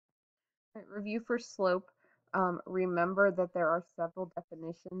Right, review for slope. Remember that there are several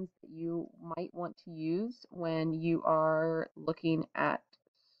definitions that you might want to use when you are looking at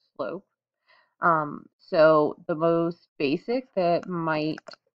slope. So the most basic that might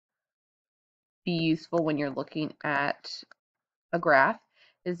be useful when you're looking at a graph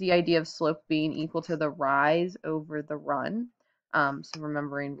is the idea of slope being equal to the rise over the run. So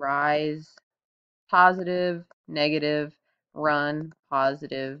remembering rise, positive, negative, run,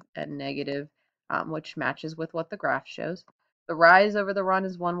 positive, and negative, which matches with what the graph shows. The rise over the run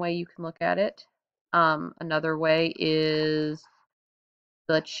is one way you can look at it. Another way is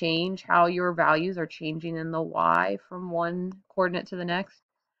the change, how your values are changing in the y from one coordinate to the next,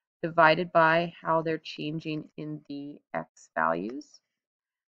 divided by how they're changing in the x values.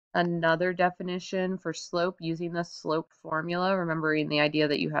 Another definition for slope using the slope formula, remembering the idea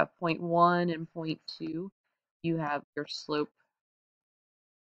that you have point 1 and point 2, you have your slope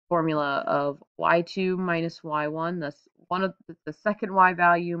formula of y2 minus y1, that's one of the second y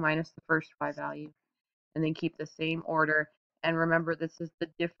value minus the first y value, and then keep the same order. And remember, this is the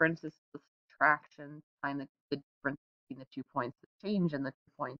difference, this is the subtraction, find the difference between the 2 points, the change in the 2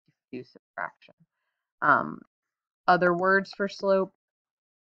 points if you do subtraction. Other words for slope,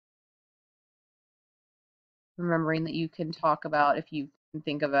 remembering that you can talk about, if you can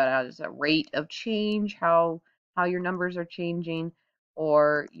think of it as a rate of change, how your numbers are changing,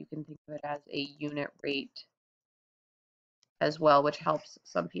 or you can think of it as a unit rate as well, which helps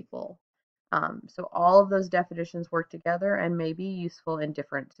some people. So all of those definitions work together and may be useful in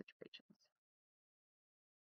different situations.